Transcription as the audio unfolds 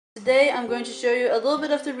Today I'm going to show you a little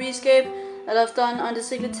bit of the rescape that I've done on the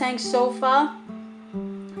Cichlid tank so far.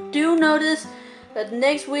 Do notice that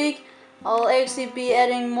next week I'll actually be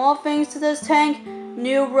adding more things to this tank.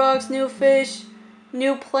 New rocks, new fish,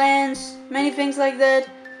 new plants, many things like that.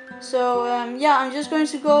 So yeah, I'm just going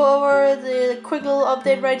to go over the quick little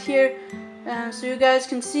update right here so you guys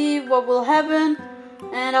can see what will happen,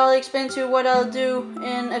 and I'll explain to you what I'll do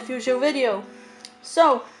in a future video.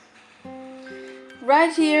 So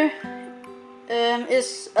right here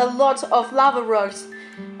is a lot of lava rocks,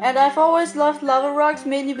 and I've always loved lava rocks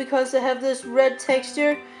mainly because they have this red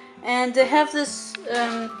texture, and they have this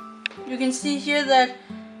you can see here that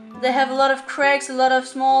they have a lot of cracks, a lot of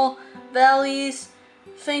small valleys,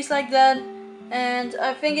 things like that, and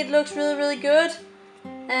I think it looks really good.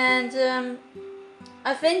 And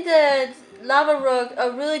I think that lava rocks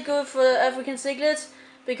are really good for African cichlids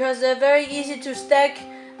because they're very easy to stack,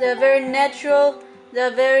 they're very natural,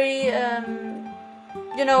 they're very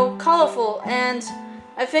you know, colorful, and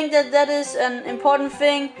I think that that is an important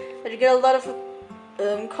thing, that you get a lot of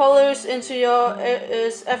colors into your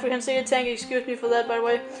African cichlid tank. Excuse me for that, by the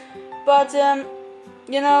way. But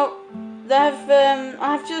you know,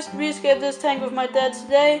 I've just rescaped this tank with my dad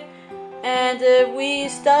today, and we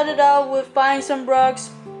started out with buying some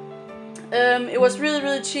rocks. It was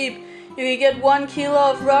really cheap. You could get 1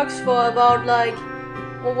 kilo of rocks for about, like,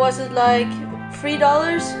 what was it, like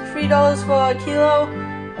 $3 for a kilo,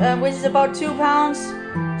 which is about 2 pounds.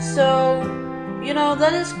 So you know,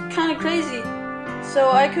 that is kind of crazy.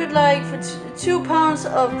 So I could, like, for 2 pounds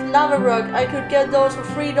of lava rock, I could get those for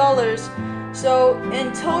 $3. So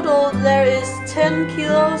in total there is 10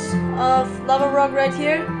 kilos of lava rock right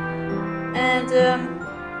here, and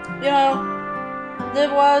you know,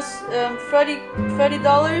 that was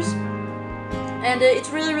 $30, and it's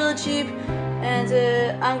really cheap. And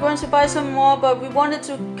I'm going to buy some more, but we wanted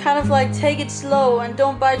to kind of like take it slow and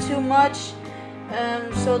don't buy too much,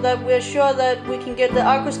 so that we're sure that we can get the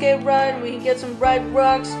aquascape right, and we can get some bright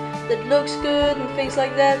rocks that looks good and things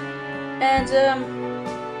like that. And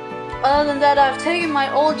other than that, I've taken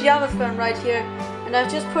my old Java fan right here, and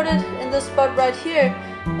I've just put it in this spot right here,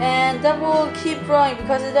 and that will keep growing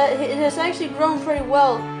because it has actually grown pretty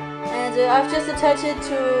well. And I've just attached it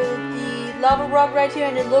to the lava rock right here,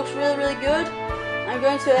 and it looks really good. I'm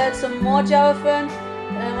going to add some more Java fern.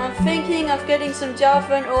 I'm thinking of getting some Java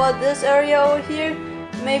fern over this area over here,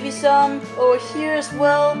 maybe some over here as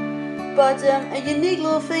well. But a unique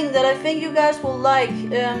little thing that I think you guys will like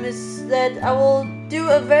is that I will do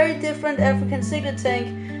a very different African cichlid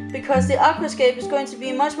tank, because the aquascape is going to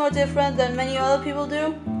be much more different than many other people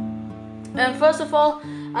do. And first of all,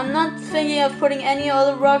 I'm not thinking of putting any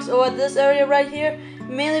other rocks over this area right here,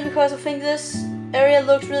 mainly because I think this area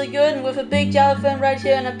looks really good, and with a big Java fern right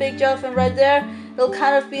here and a big Java fern right there, it'll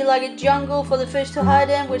kind of be like a jungle for the fish to hide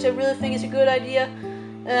in, which I really think is a good idea.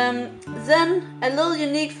 Then a little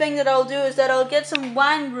unique thing that I'll do is that I'll get some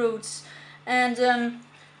wine roots, and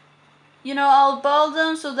you know, I'll boil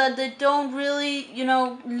them so that they don't really, you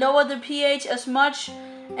know, lower the pH as much.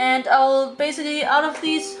 And I'll basically, out of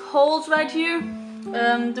these holes right here,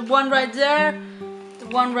 the one right there, the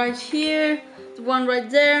one right here, the one right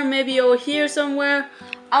there, maybe over here somewhere,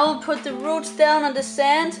 I will put the roots down on the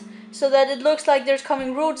sand so that it looks like there's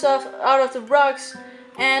coming roots out of the rocks,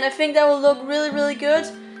 and I think that will look really good.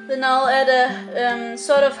 Then I'll add a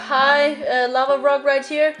sort of high lava rock right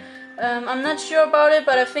here. I'm not sure about it,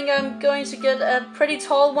 but I think I'm going to get a pretty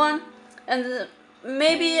tall one, and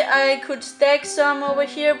maybe I could stack some over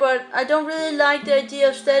here, but I don't really like the idea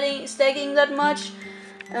of stacking that much,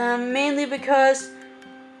 mainly because,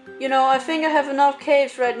 you know, I think I have enough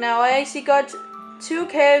caves right now. I actually got 2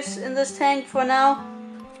 caves in this tank for now.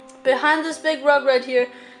 Behind this big rock right here,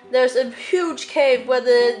 there's a huge cave where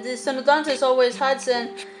the Synodontis always hides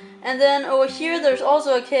in, and then over here there's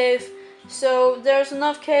also a cave. So there's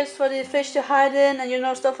enough caves for the fish to hide in, and you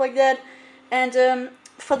know, stuff like that. And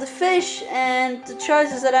for the fish and the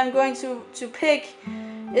choices that I'm going to pick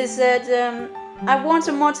is that I want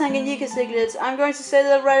some more Tanganyika cichlids. I'm going to say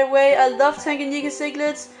that right away. I love Tanganyika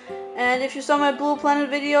cichlids, and if you saw my Blue Planet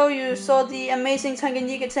video, you saw the amazing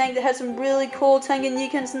Tanganyika tank that had some really cool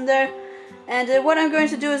Tanganyikans in there. And what I'm going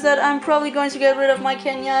to do is that I'm probably going to get rid of my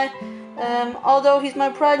Kenyai. Although he's my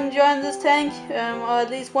pride and joy in this tank, or at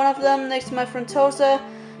least one of them, next to my Frontosa.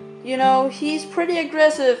 You know, he's pretty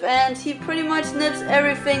aggressive, and he pretty much nips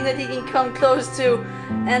everything that he can come close to,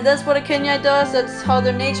 and that's what a Kenyai does. That's how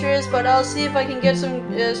their nature is. But I'll see if I can get some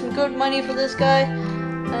good money for this guy.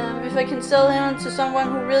 If I can sell him to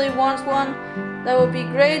someone who really wants one, that would be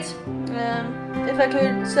great. If I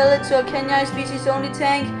could sell it to a Kenyai species only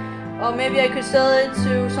tank, or maybe I could sell it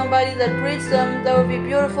to somebody that breeds them. That would be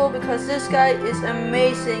beautiful, because this guy is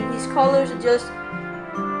amazing. His colors are just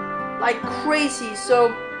like crazy,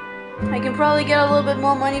 so I can probably get a little bit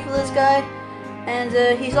more money for this guy.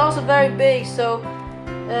 And he's also very big, so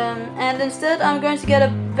and instead I'm going to get a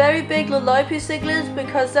very big Loloipi cichlid,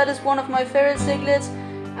 because that is one of my favorite cichlids.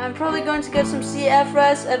 I'm probably going to get some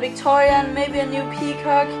CFRS, a Victorian, maybe a new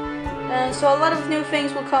peacock. So a lot of new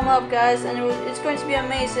things will come up, guys, and it's going to be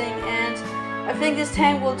amazing. And I think this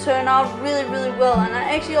tank will turn out really, really well. And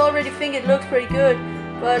I actually already think it looks pretty good,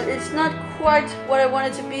 but it's not quite what I want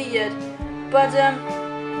it to be yet. But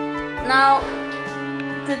now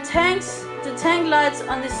the tank lights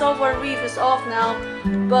on the saltwater reef is off now.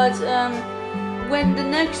 But when the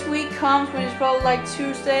next week comes, which is probably like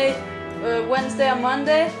Tuesday, Wednesday or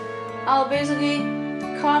Monday, I'll basically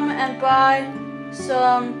come and buy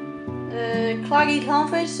some cloggy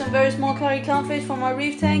clownfish, some very small cloggy clownfish for my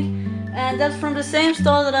reef tank, and that's from the same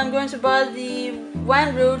store that I'm going to buy the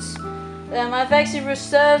wand roots. I've actually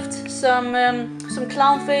reserved some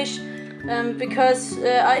clownfish because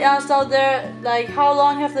I asked out there like how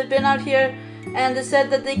long have they been out here, and they said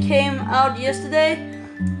that they came out yesterday.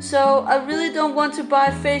 So I really don't want to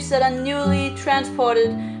buy fish that are newly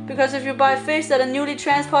transported, because if you buy fish that are newly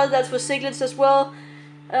transported, that's for cichlids as well,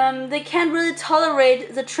 they can't really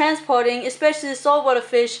tolerate the transporting, especially the saltwater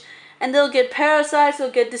fish, and they'll get parasites,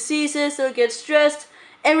 they'll get diseases, they'll get stressed,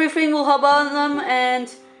 everything will hop on them,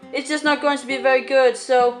 and it's just not going to be very good.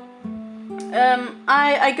 So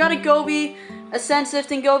I got a goby, a sand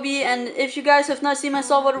sifting goby, and if you guys have not seen my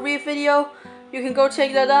saltwater reef video, you can go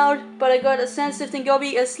check that out. But I got a sand sifting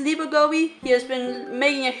goby, a sleeper goby. He has been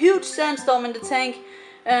making a huge sandstorm in the tank.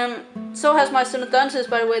 So has my Synodontis,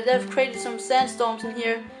 by the way. They've created some sandstorms in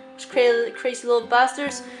here, which created crazy little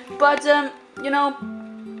bastards. But you know,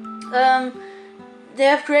 they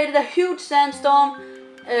have created a huge sandstorm,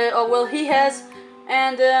 or well, he has,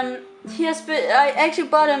 and he has been. I actually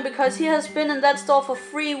bought him because he has been in that store for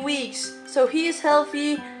 3 weeks, so he is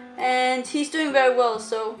healthy and he's doing very well.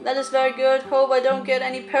 So that is very good. Hope I don't get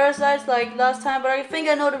any parasites like last time, but I think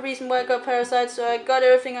I know the reason why I got parasites, so I got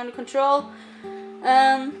everything under control.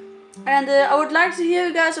 I would like to hear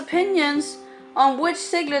you guys' opinions on which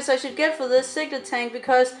cichlids I should get for this cichlid tank,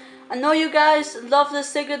 because I know you guys love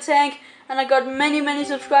this cichlid tank, and I got many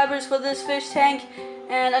subscribers for this fish tank,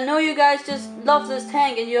 and I know you guys just love this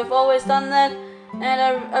tank, and you have always done that, and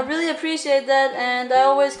I really appreciate that. And I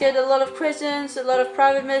always get a lot of questions, a lot of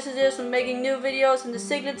private messages on making new videos in the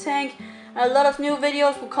cichlid tank. A lot of new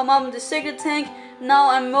videos will come up in the cichlid tank.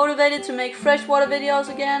 Now I'm motivated to make freshwater videos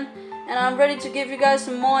again, and I'm ready to give you guys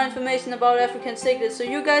some more information about African cichlids, so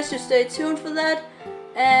you guys should stay tuned for that.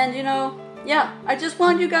 And you know, yeah, I just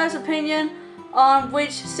want you guys' opinion on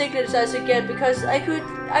which cichlids I should get, because I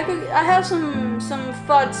have some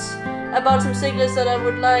thoughts about some cichlids that I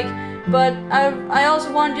would like, but I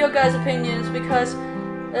also want your guys' opinions, because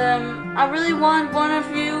I really want one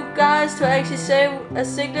of you guys to actually say a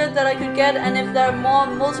cichlid that I could get, and if there are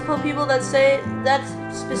multiple people that say that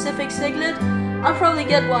specific cichlid, I'll probably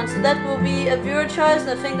get one. So that will be a viewer choice, and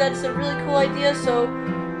I think that's a really cool idea. So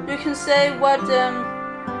you can say what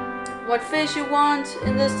fish you want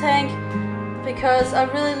in this tank, because I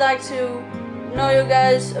really like to know your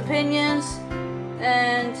guys' opinions.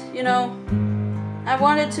 And you know, I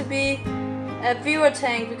want it to be a viewer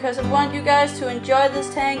tank, because I want you guys to enjoy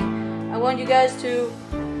this tank. I want you guys to,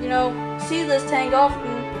 you know, see this tank often,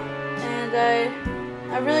 and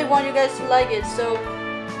I really want you guys to like it. So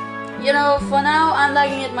you know, for now I'm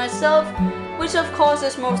liking it myself, which of course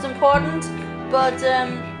is most important, but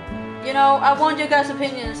you know, I want your guys'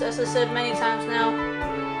 opinions, as I said many times now.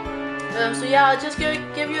 So yeah, I'll just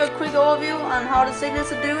give you a quick overview on how the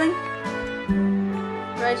cichlids are doing.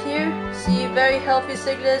 Right here, see, very healthy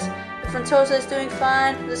cichlids. The Frontosa is doing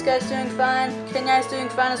fine, this guy's doing fine, Kenya is doing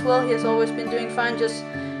fine as well. He has always been doing fine,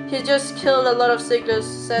 he just killed a lot of cichlids,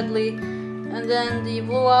 sadly. And then the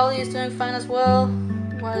Blue Wally is doing fine as well.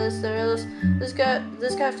 What is there else? This guy,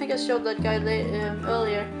 I think I showed that guy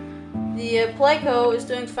earlier. The Pleco is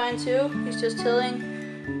doing fine too, he's just chilling.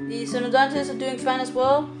 The Synodontis are doing fine as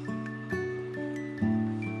well.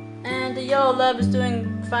 And the Yellow Lab is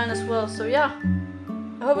doing fine as well. So yeah,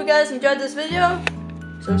 I hope you guys enjoyed this video.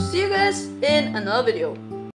 So see you guys in another video.